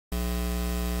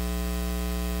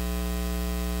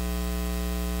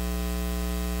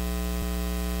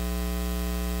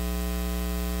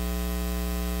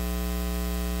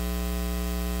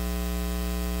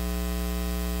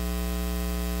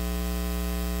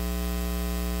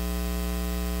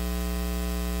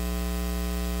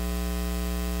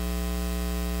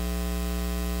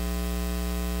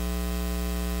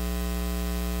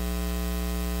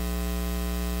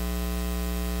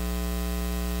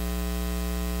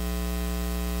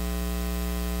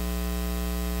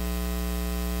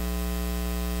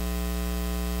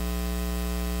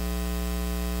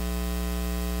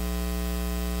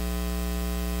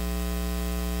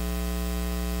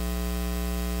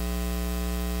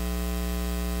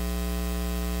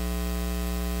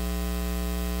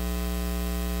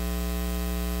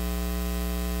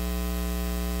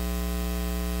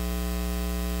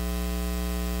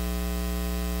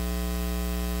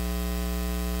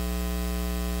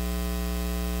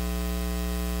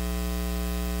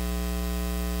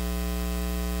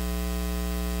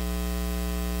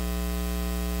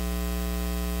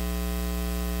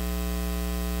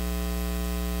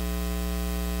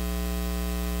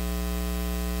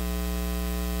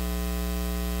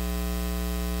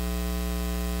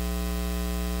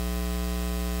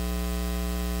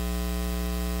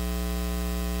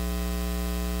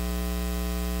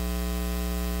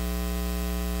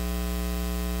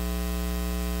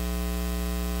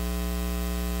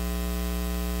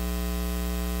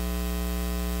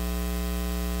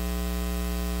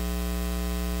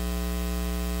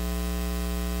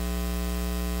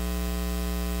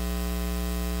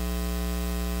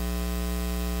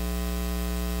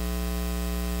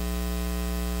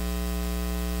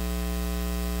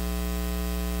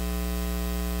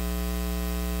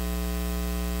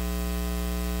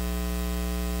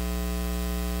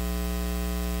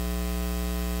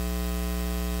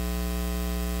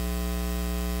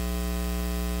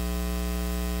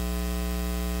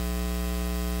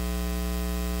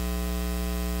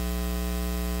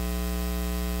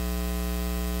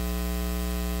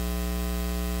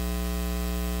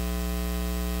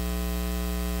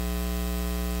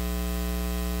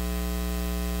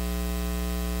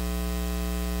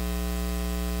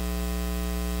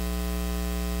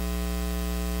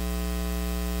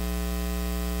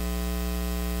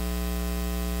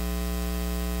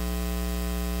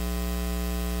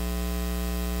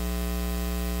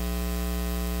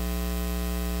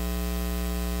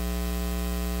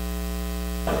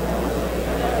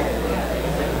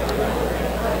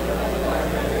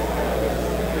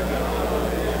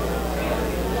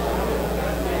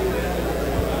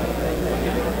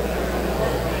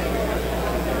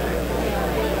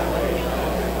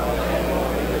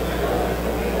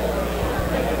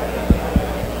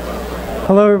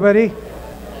Hello, everybody.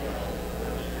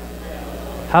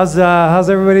 How's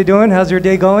everybody doing? How's your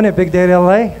day going at Big Data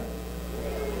LA?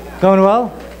 Going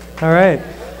well? All right.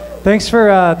 Thanks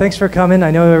for coming.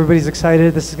 I know everybody's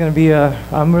excited. This is going to be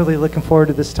I'm really looking forward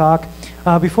to this talk.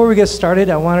 Before we get started,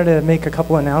 I wanted to make a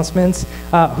couple announcements.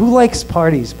 Who likes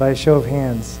parties, by a show of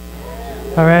hands?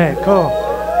 All right, cool.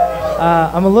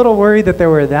 I'm a little worried that there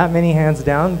were that many hands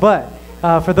down, but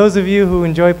for those of you who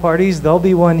enjoy parties, there'll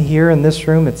be one here in this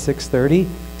room at 6:30,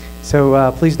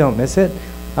 so please don't miss it.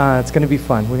 It's going to be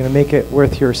fun. We're going to make it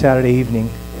worth your Saturday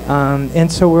evening.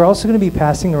 And so we're also going to be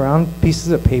passing around pieces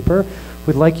of paper.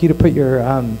 We'd like you to put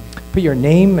your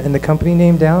name and the company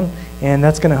name down, and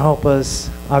that's going to help us,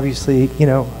 obviously,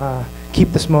 keep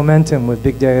this momentum with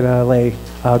Big Data LA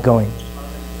going.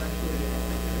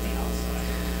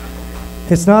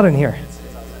 It's not in here.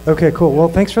 Okay, cool. Well,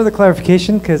 thanks for the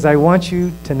clarification, because I want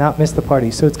you to not miss the party.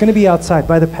 So it's going to be outside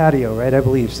by the patio, right? I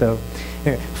believe so.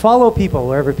 Here, follow people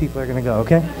wherever people are going to go.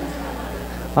 Okay.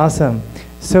 Awesome.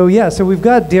 So yeah, so we've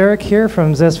got Derek here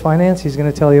from ZestFinance. He's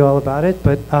going to tell you all about it.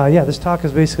 But yeah, this talk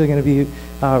is basically going to be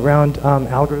around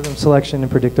algorithm selection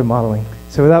and predictive modeling.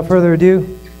 So without further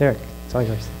ado, Derek, it's all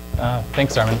yours.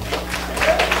 Thanks, Armin.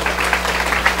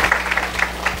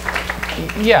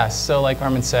 Yeah, so like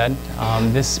Armin said,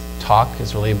 this talk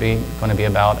is really going to be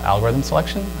about algorithm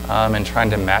selection and trying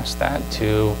to match that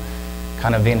to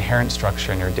kind of the inherent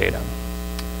structure in your data.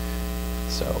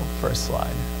 So first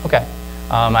slide. Okay.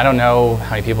 I don't know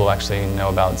how many people actually know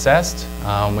about Zest.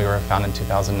 We were founded in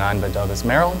 2009 by Douglas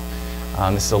Merrill.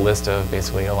 This is a list of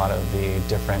basically a lot of the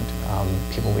different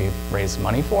people we've raised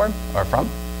money for or from.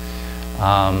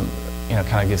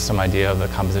 Kind of gives some idea of the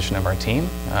composition of our team.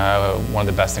 One of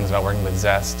the best things about working with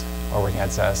Zest or working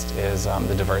at Zest is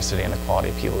the diversity and the quality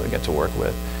of people we get to work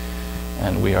with.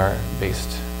 And we are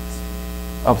based,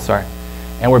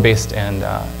 and we're based in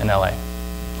LA.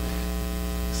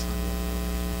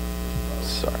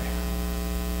 Sorry.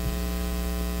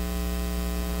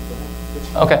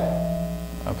 Okay.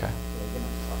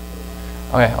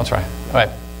 Okay, I'll try. All right.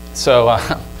 So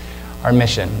our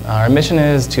mission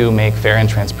is to make fair and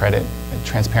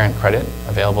transparent credit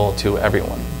available to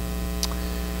everyone.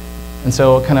 And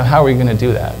so kind of how are we going to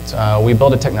do that? We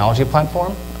build a technology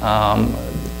platform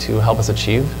to help us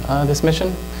achieve this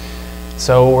mission.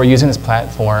 So we're using this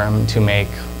platform to make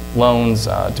loans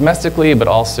domestically, but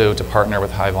also to partner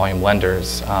with high volume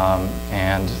lenders.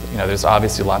 And there's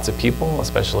obviously lots of people,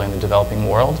 especially in the developing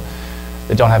world,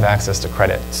 that don't have access to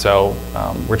credit. So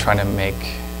we're trying to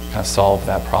kind of solve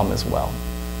that problem as well.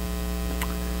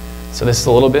 So this is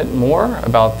a little bit more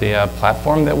about the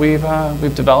platform that we've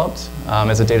developed.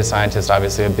 As a data scientist,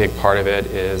 obviously a big part of it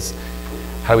is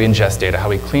how do we ingest data, how do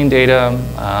we clean data,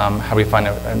 how do we find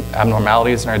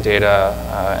abnormalities in our data,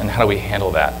 and how do we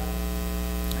handle that.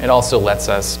 It also lets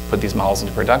us put these models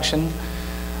into production,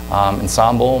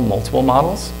 ensemble multiple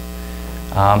models,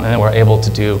 and then we're able to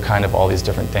do kind of all these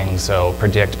different things. So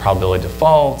predict probability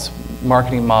default,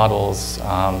 marketing models,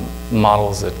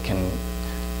 models that can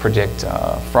predict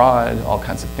fraud, all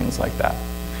kinds of things like that.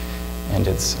 And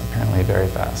it's apparently very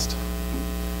fast.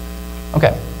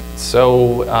 Okay,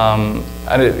 so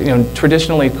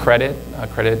traditionally credit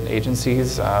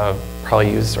agencies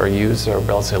probably use a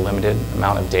relatively limited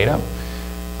amount of data.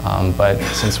 But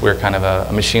since we're kind of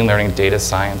a machine learning data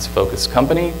science focused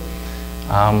company,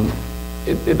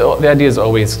 the idea is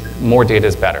always more data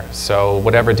is better. So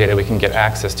whatever data we can get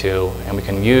access to and we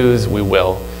can use, we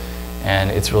will.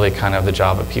 And it's really kind of the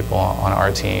job of people on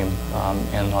our team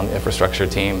and on the infrastructure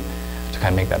team to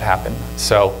kind of make that happen.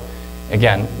 So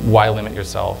again, why limit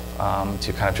yourself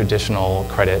to kind of traditional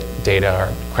credit data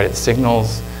or credit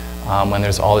signals when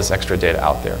there's all this extra data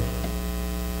out there?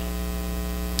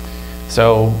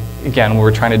 So again, what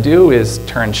we're trying to do is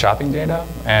turn shopping data,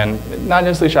 and not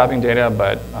necessarily shopping data,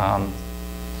 but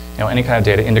any kind of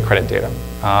data into credit data.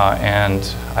 And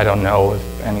I don't know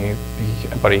if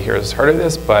anybody here has heard of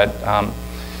this, but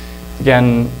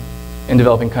again, in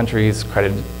developing countries,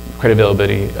 credit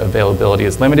availability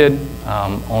is limited.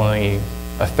 Only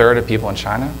a third of people in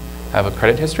China have a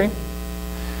credit history.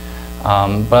 But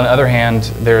on the other hand,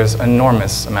 there's an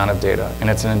enormous amount of data, and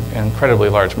it's an incredibly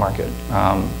large market.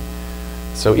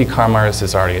 So e-commerce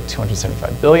is already at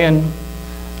 275 billion.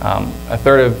 A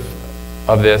third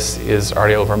of this is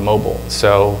already over mobile.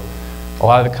 So a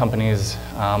lot of the companies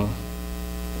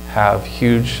have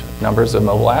huge numbers of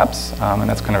mobile apps, and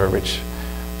that's kind of a rich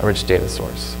data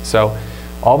source. So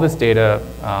all this data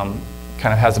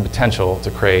kind of has the potential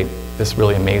to create this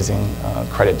really amazing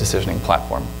credit decisioning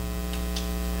platform.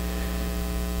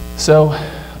 So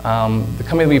the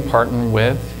company we partner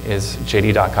with is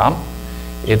JD.com.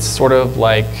 It's sort of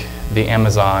like the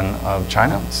Amazon of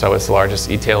China. So it's the largest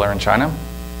e-tailer in China.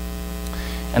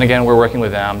 And again, we're working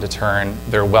with them to turn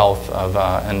their wealth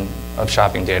of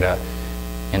shopping data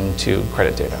into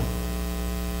credit data.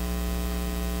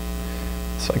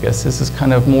 So I guess this is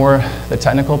kind of more the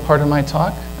technical part of my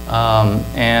talk.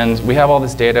 And we have all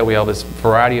this data, we have this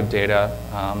variety of data,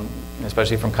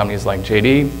 especially from companies like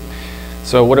JD.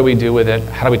 So what do we do with it?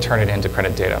 How do we turn it into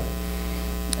credit data?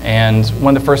 And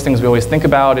one of the first things we always think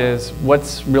about is,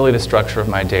 what's really the structure of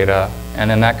my data? And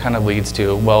then that kind of leads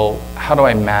to, well, how do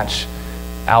I match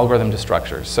algorithm to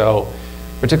structure? So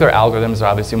particular algorithms are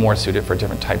obviously more suited for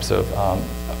different types of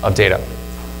data.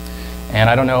 And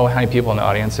I don't know how many people in the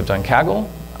audience have done Kaggle,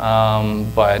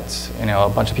 but a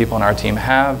bunch of people on our team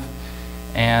have.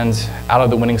 And out of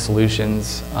the winning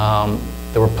solutions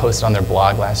that were posted on their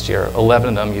blog last year, 11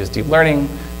 of them used deep learning,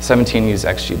 17 used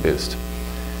XGBoost.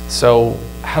 So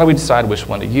how do we decide which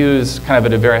one to use? Kind of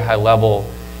at a very high level,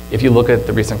 if you look at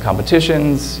the recent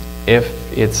competitions, if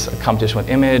it's a competition with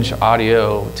image,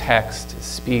 audio, text,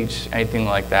 speech, anything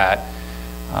like that,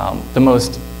 the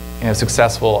most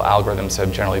successful algorithms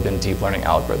have generally been deep learning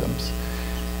algorithms.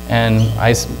 And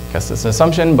I guess it's an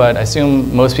assumption, but I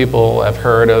assume most people have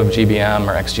heard of GBM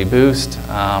or XGBoost.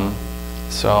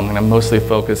 So I'm going to mostly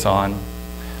focus on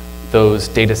those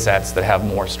data sets that have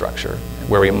more structure,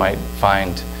 where we might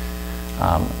find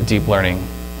deep learning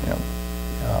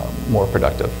more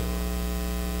productive.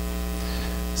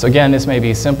 So again, this may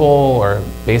be simple or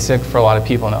basic for a lot of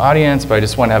people in the audience, but I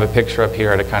just want to have a picture up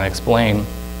here to kind of explain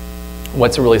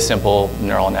what's a really simple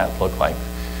neural net look like.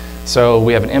 So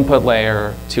we have an input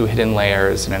layer, 2 hidden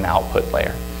layers, and an output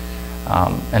layer.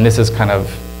 And this is kind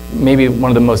of maybe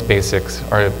one of the most basics,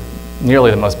 or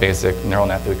nearly the most basic neural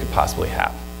net that we could possibly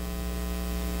have.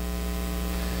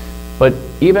 But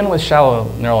even with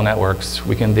shallow neural networks,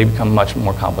 they become much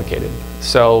more complicated.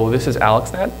 So this is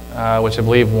AlexNet, which I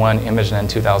believe won ImageNet in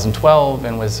 2012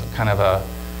 and was kind of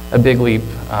a big leap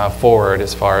forward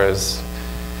as far as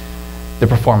the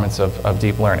performance of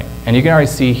deep learning. And you can already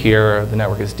see here the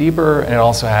network is deeper, and it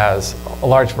also has a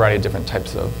large variety of different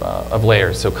types of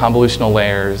layers. So convolutional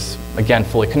layers, again,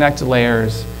 fully connected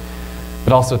layers,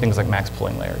 but also things like max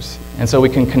pooling layers. And so we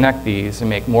can connect these and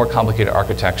make more complicated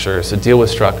architectures to deal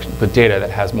with data that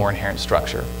has more inherent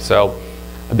structure. So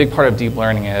a big part of deep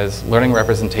learning is learning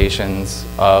representations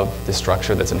of the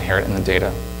structure that's inherent in the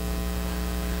data.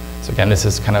 So again, this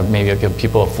is kind of maybe to give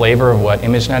people a flavor of what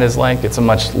ImageNet is like. It's a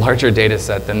much larger data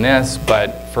set than this,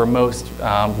 but for most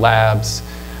labs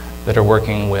that are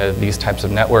working with these types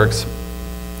of networks,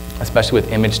 especially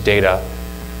with image data,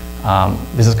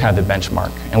 this is kind of the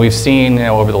benchmark. And we've seen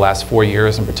over the last 4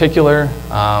 years in particular,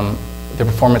 the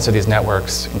performance of these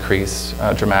networks increase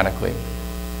dramatically.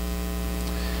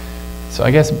 So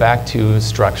I guess back to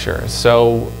structure.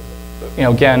 So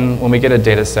again, when we get a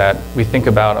data set, we think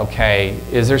about, okay,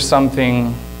 is there some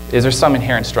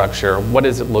inherent structure? What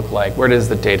does it look like? Where does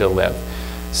the data live?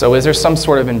 So is there some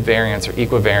sort of invariance or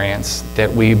equivariance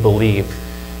that we believe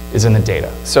is in the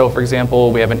data? So for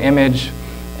example, we have an image,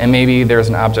 and maybe there's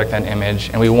an object in that image,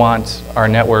 and we want our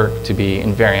network to be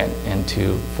invariant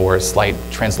for slight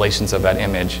translations of that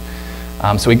image.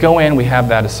 So we go in, we have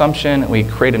that assumption, and we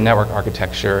create a network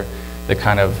architecture that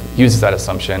kind of uses that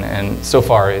assumption, and so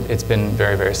far it's been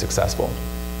very, very successful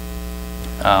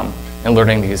in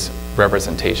learning these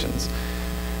representations.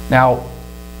 Now,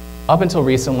 up until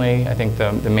recently, I think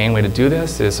the main way to do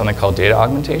this is something called data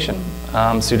augmentation.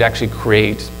 So you'd actually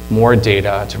create more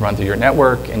data to run through your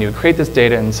network, and you would create this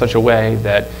data in such a way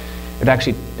that it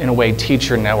actually, in a way, teach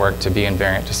your network to be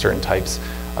invariant to certain types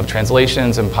of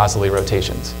translations and possibly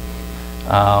rotations.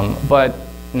 But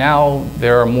now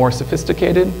there are more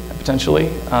sophisticated, potentially,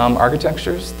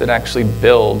 architectures that actually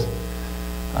build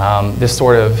this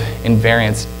sort of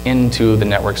invariance into the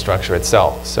network structure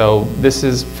itself. So this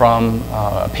is from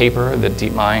a paper that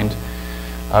DeepMind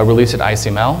released at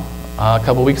ICML a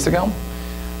couple weeks ago.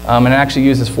 And it actually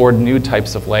uses 4 new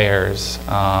types of layers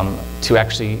to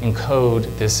actually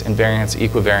encode this invariance,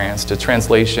 equivariance to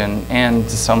translation and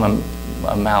to some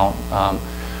amount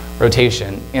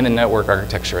rotation in the network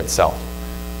architecture itself.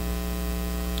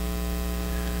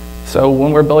 So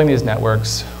when we're building these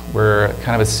networks, we're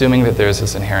kind of assuming that there's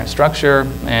this inherent structure,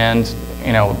 and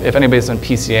if anybody's done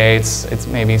PCA, it's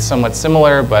maybe somewhat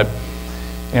similar, but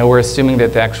we're assuming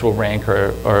that the actual rank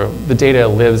or the data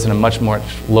lives in a much more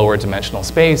lower dimensional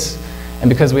space, and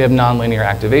because we have nonlinear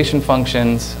activation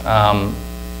functions,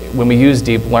 when we use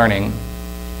deep learning,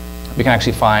 we can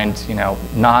actually find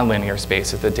nonlinear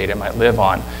spaces that data might live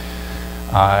on,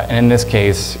 and in this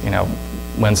case,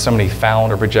 when somebody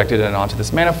found or projected it onto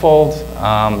this manifold,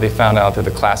 they found out that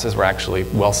the classes were actually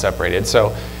well separated.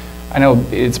 So I know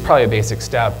it's probably a basic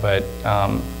step, but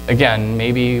again,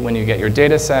 maybe when you get your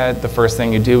data set, the first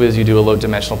thing you do is you do a low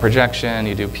dimensional projection,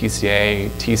 you do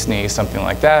PCA, T-SNE, something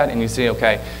like that, and you see,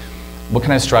 okay, what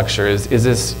kind of structure is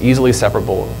this easily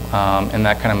separable? And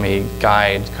that kind of may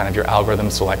guide kind of your algorithm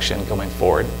selection going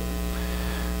forward.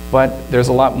 But there's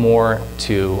a lot more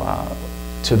to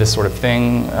this sort of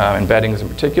thing, embeddings in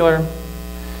particular.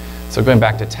 So going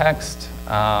back to text,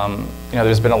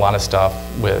 there's been a lot of stuff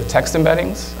with text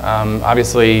embeddings.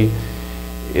 Obviously,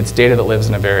 it's data that lives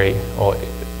in a very, well,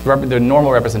 the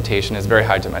normal representation is very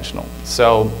high dimensional.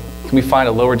 So can we find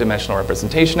a lower dimensional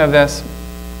representation of this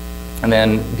and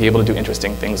then be able to do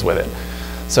interesting things with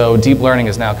it? So deep learning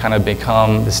has now kind of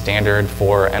become the standard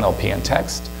for NLP and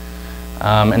text.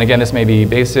 And again, this may be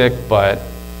basic, but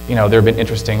there have been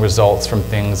interesting results from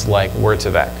things like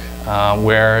word2vec,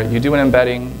 where you do an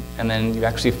embedding and then you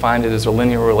actually find that there's a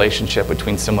linear relationship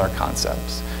between similar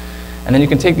concepts. And then you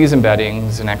can take these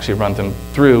embeddings and actually run them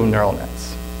through neural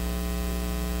nets.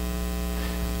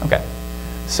 Okay,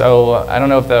 so I don't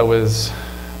know if that was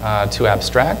too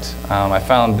abstract. I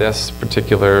found this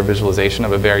particular visualization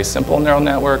of a very simple neural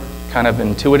network, kind of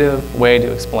intuitive way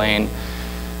to explain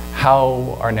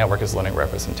how our network is learning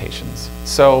representations.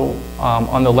 So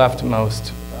on the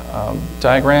leftmost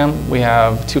diagram, we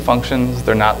have two functions.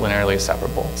 They're not linearly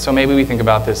separable. So maybe we think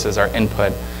about this as our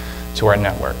input to our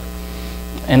network.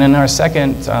 And in our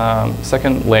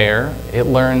second layer, it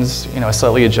learns a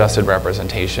slightly adjusted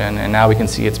representation, and now we can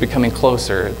see it's becoming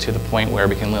closer to the point where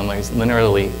we can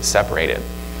linearly separate it.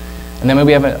 And then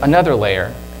we have another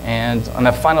layer, and on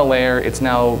that final layer, it's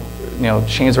now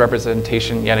changed the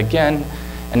representation yet again,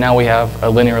 and now we have a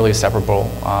linearly separable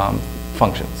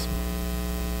functions.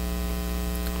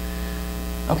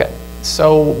 Okay,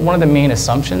 so one of the main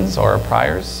assumptions or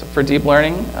priors for deep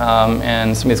learning,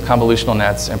 and some of these convolutional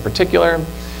nets in particular,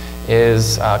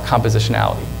 is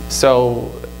compositionality.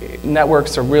 So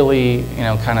networks are really,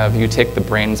 you take the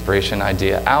brain inspiration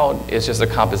idea out, it's just a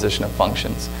composition of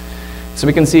functions. So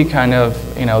we can see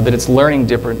that it's learning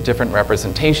different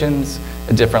representations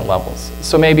at different levels.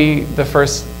 So maybe the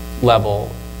first level,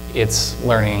 it's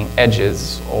learning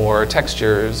edges or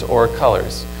textures or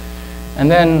colors. And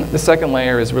then the second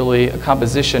layer is really a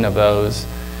composition of those.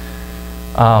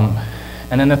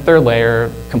 And then the third layer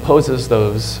composes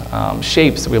those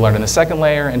shapes that we learned in the second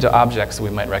layer into objects that we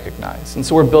might recognize. And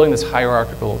so we're building this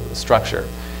hierarchical structure.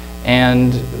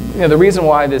 And the reason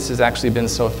why this has actually been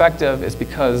so effective is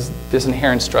because this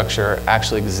inherent structure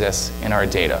actually exists in our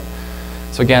data.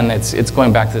 So again, it's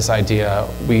going back to this idea,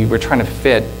 we're trying to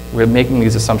fit, we're making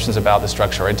these assumptions about the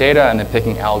structure of our data and then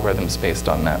picking algorithms based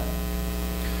on that.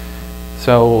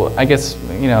 So I guess,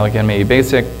 again, maybe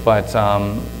basic, but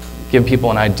give people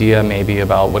an idea maybe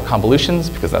about what convolutions,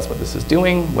 because that's what this is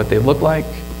doing, what they look like.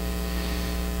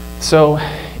 So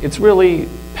it's really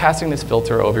passing this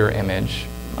filter over your image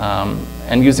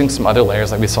and using some other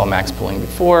layers like we saw Max pulling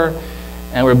before,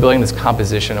 and we're building this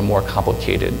composition of more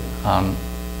complicated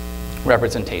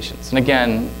representations. And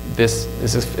again, this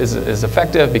is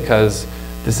effective because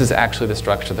this is actually the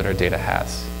structure that our data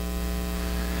has.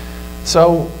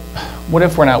 So what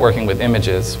if we're not working with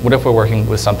images? What if we're working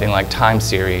with something like time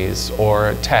series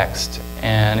or text,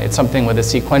 and it's something with a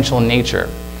sequential nature?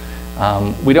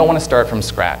 We don't want to start from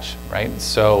scratch, right?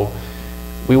 So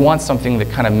we want something that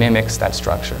kind of mimics that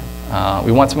structure.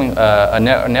 We want something, a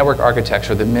network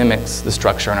architecture that mimics the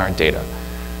structure in our data.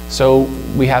 So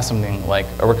we have something like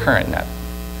a recurrent net.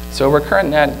 So a recurrent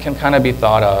net can kind of be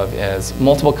thought of as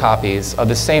multiple copies of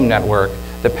the same network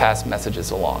that pass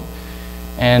messages along.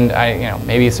 And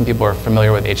maybe some people are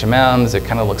familiar with HMMs. It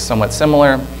kind of looks somewhat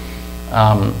similar.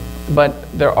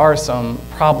 But there are some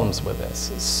problems with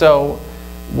this. So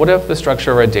what if the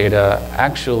structure of our data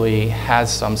actually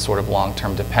has some sort of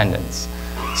long-term dependence?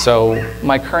 So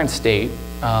my current state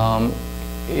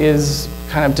is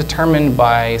kind of determined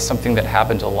by something that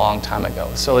happened a long time ago.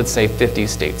 So let's say 50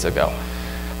 states ago.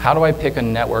 How do I pick a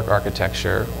network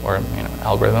architecture or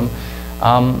algorithm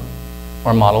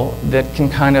or model that can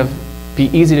kind of be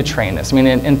easy to train this? I mean,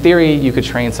 in theory, you could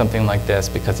train something like this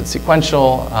because it's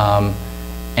sequential,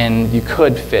 and you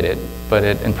could fit it, but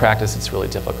in practice, it's really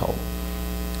difficult.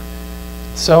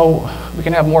 So we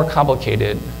can have more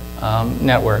complicated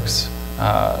networks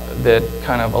that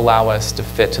kind of allow us to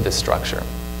fit to this structure.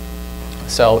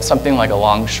 So something like a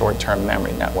long short-term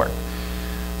memory network.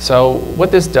 So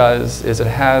what this does is it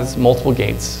has multiple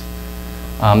gates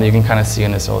that you can kind of see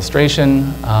in this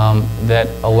illustration that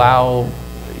allow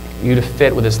you to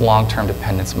fit with this long-term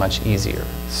dependence much easier.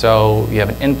 So you have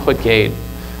an input gate,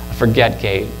 a forget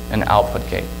gate, and an output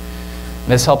gate. And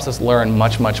this helps us learn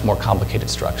much, much more complicated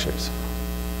structures.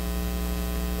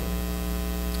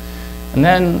 And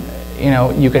then,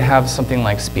 you could have something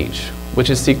like speech, which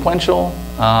is sequential,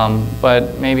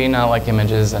 but maybe not like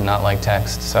images and not like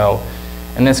text. So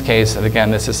in this case,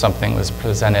 again, this is something that was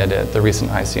presented at the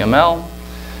recent ICML,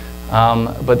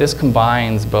 but this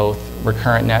combines both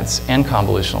recurrent nets and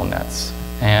convolutional nets.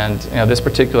 And this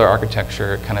particular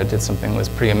architecture kind of did something that was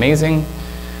pretty amazing.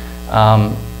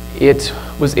 It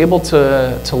was able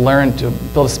to learn to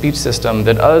build a speech system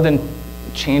that, other than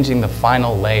changing the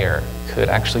final layer, could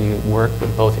actually work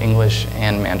with both English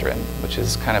and Mandarin, which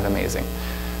is kind of amazing.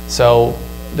 So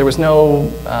there was no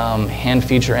hand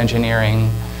feature engineering.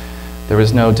 There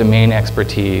was no domain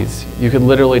expertise. You could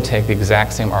literally take the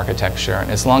exact same architecture,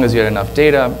 and as long as you had enough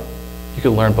data, you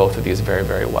could learn both of these very,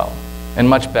 very well, and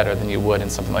much better than you would in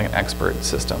something like an expert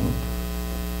system.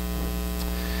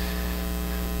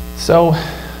 So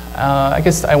I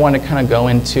guess I want to kind of go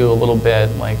into a little bit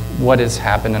like what has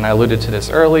happened, and I alluded to this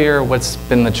earlier, what's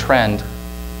been the trend,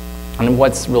 and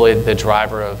what's really the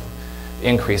driver of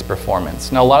increased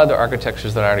performance. Now, a lot of the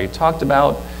architectures that I already talked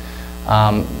about,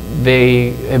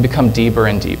 they have become deeper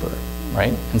and deeper,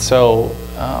 right? And so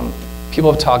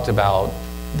people have talked about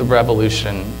the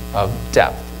revolution of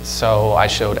depth. So I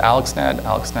showed AlexNet.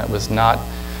 AlexNet was not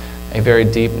a very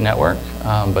deep network,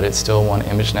 but it still won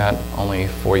ImageNet only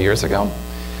 4 years ago.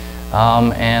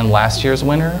 And last year's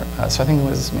winner, so I think it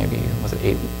was was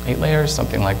it eight layers,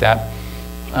 something like that.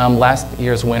 Last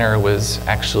year's winner was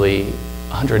actually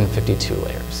 152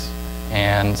 layers.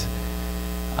 And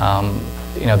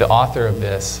the author of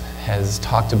this has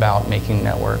talked about making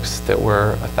networks that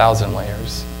were 1,000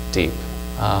 layers deep,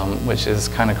 which is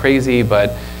kind of crazy,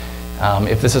 but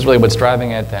if this is really what's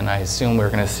driving it, then I assume we're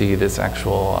going to see this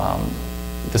actual,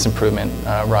 this improvement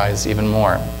rise even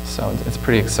more. So it's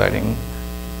pretty exciting.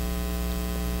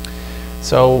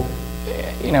 So,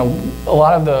 a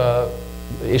lot of the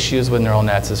issues with neural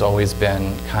nets has always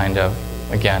been kind of,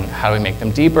 again, how do we make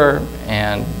them deeper?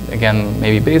 And again,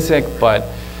 maybe basic, but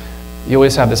you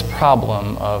always have this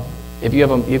problem of if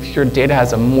your data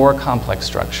has a more complex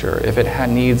structure, if it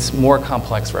needs more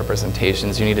complex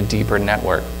representations, you need a deeper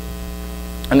network.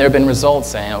 And there have been results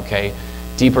saying, okay,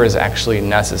 deeper is actually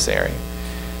necessary.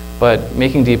 But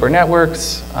making deeper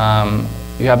networks,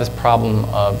 you have this problem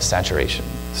of saturation.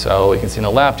 So you can see on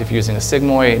the left, if you're using a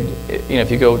sigmoid,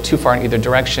 if you go too far in either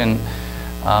direction,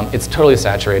 it's totally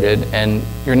saturated, and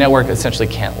your network essentially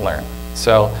can't learn.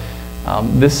 So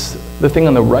the thing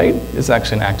on the right is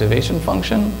actually an activation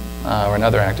function, or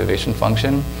another activation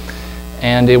function.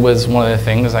 And it was one of the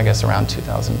things, I guess, around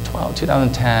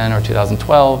 2010 or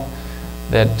 2012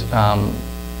 that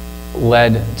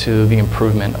led to the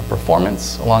improvement of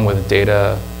performance, along with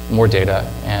more data,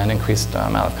 and increased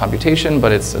amount of computation.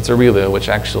 But it's a ReLU, which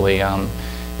actually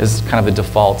is kind of the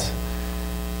default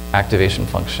activation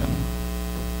function.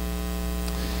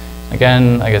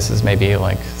 Again, I guess this may be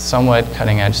like somewhat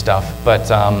cutting edge stuff,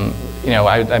 but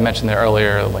I mentioned there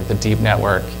earlier, like the deep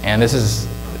network, and this is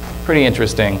pretty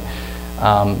interesting.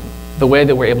 The way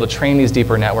that we're able to train these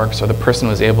deeper networks, or the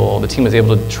team was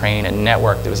able to train a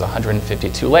network that was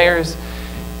 152 layers,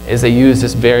 is they use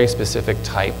this very specific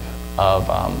type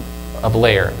of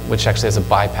layer, which actually has a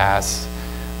bypass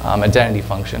identity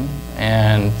function,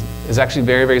 and is actually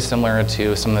very, very similar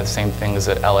to some of the same things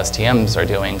that LSTMs are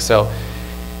doing. So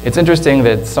it's interesting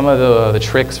that some of the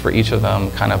tricks for each of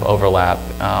them kind of overlap,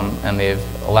 and they've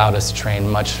allowed us to train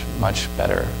much, much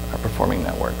better performing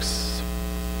networks.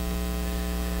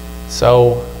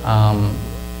 So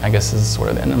I guess this is sort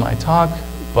of the end of my talk,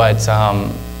 but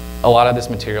a lot of this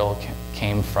material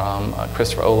came from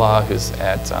Christopher Olah, who's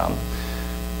at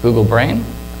Google Brain,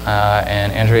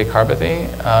 and Andrea Karpathy,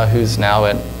 who's now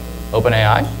at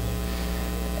OpenAI.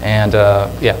 And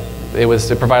yeah,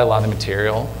 it provided a lot of the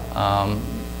material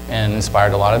and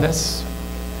inspired a lot of this.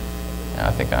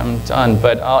 I think I'm done,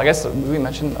 but I guess we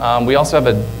mentioned, we also have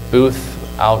a booth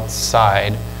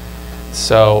outside.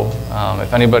 So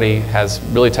if anybody has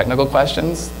really technical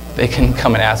questions, they can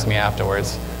come and ask me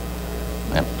afterwards.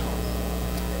 Yep.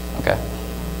 Okay.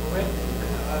 What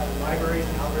libraries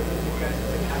and algorithms you guys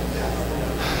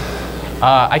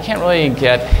have? I can't really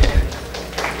get.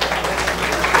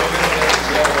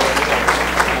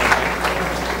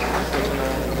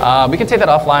 We can take that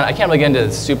offline. I can't really get into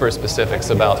super specifics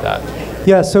about that.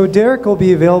 Yeah, so Derek will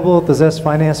be available at the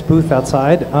ZestFinance booth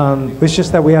outside. It's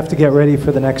just that we have to get ready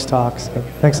for the next talk. So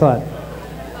thanks a lot.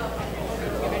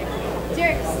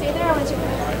 Derek, stay there. I'll let you go.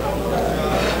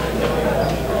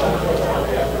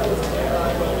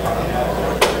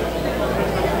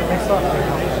 Thanks a lot.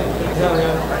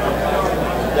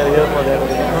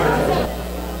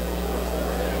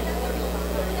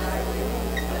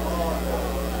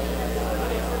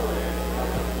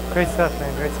 Great stuff,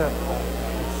 man. Great stuff.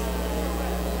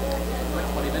 Like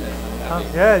 20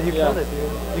 minutes. Yeah, you killed it,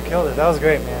 dude. You killed it. That was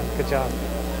great, man. Good job.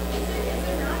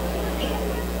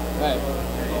 Right.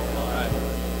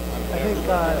 I think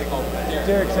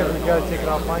Derek said we got to take it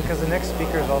offline because the next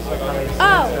speaker is also kind of.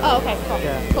 Oh, okay, cool.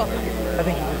 Yeah. Cool. I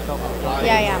think he just felt like.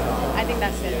 Yeah. I think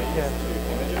that's good. Yeah.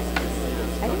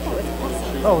 I think that was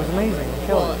awesome. Oh, it was amazing. You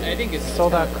killed Well, it. I think it's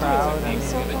Sold out crowd. And,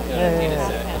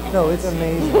 yeah. No, it's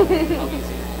amazing.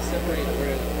 Separate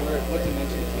what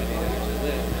dimensions do they actually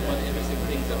live. One of the interesting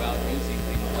things about using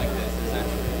things like this is that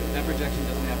that projection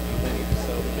doesn't have to be linear.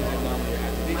 So because of nonlinear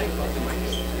activation,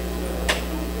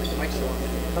 the mic's still on.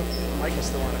 The mic is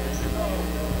still on.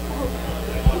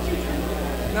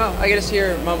 No, I can just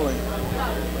hear mumbling.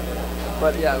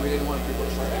 But yeah, we didn't want people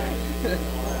to start.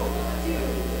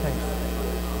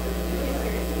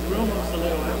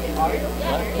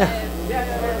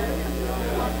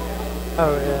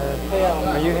 Oh,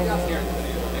 are you hanging?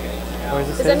 Or is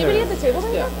this Is anybody at the table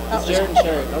there? Yeah, it's Jared and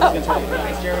Sherry. I was going to tell you.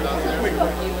 It's Jared and Sherry.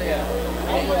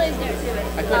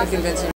 I couldn't convince him.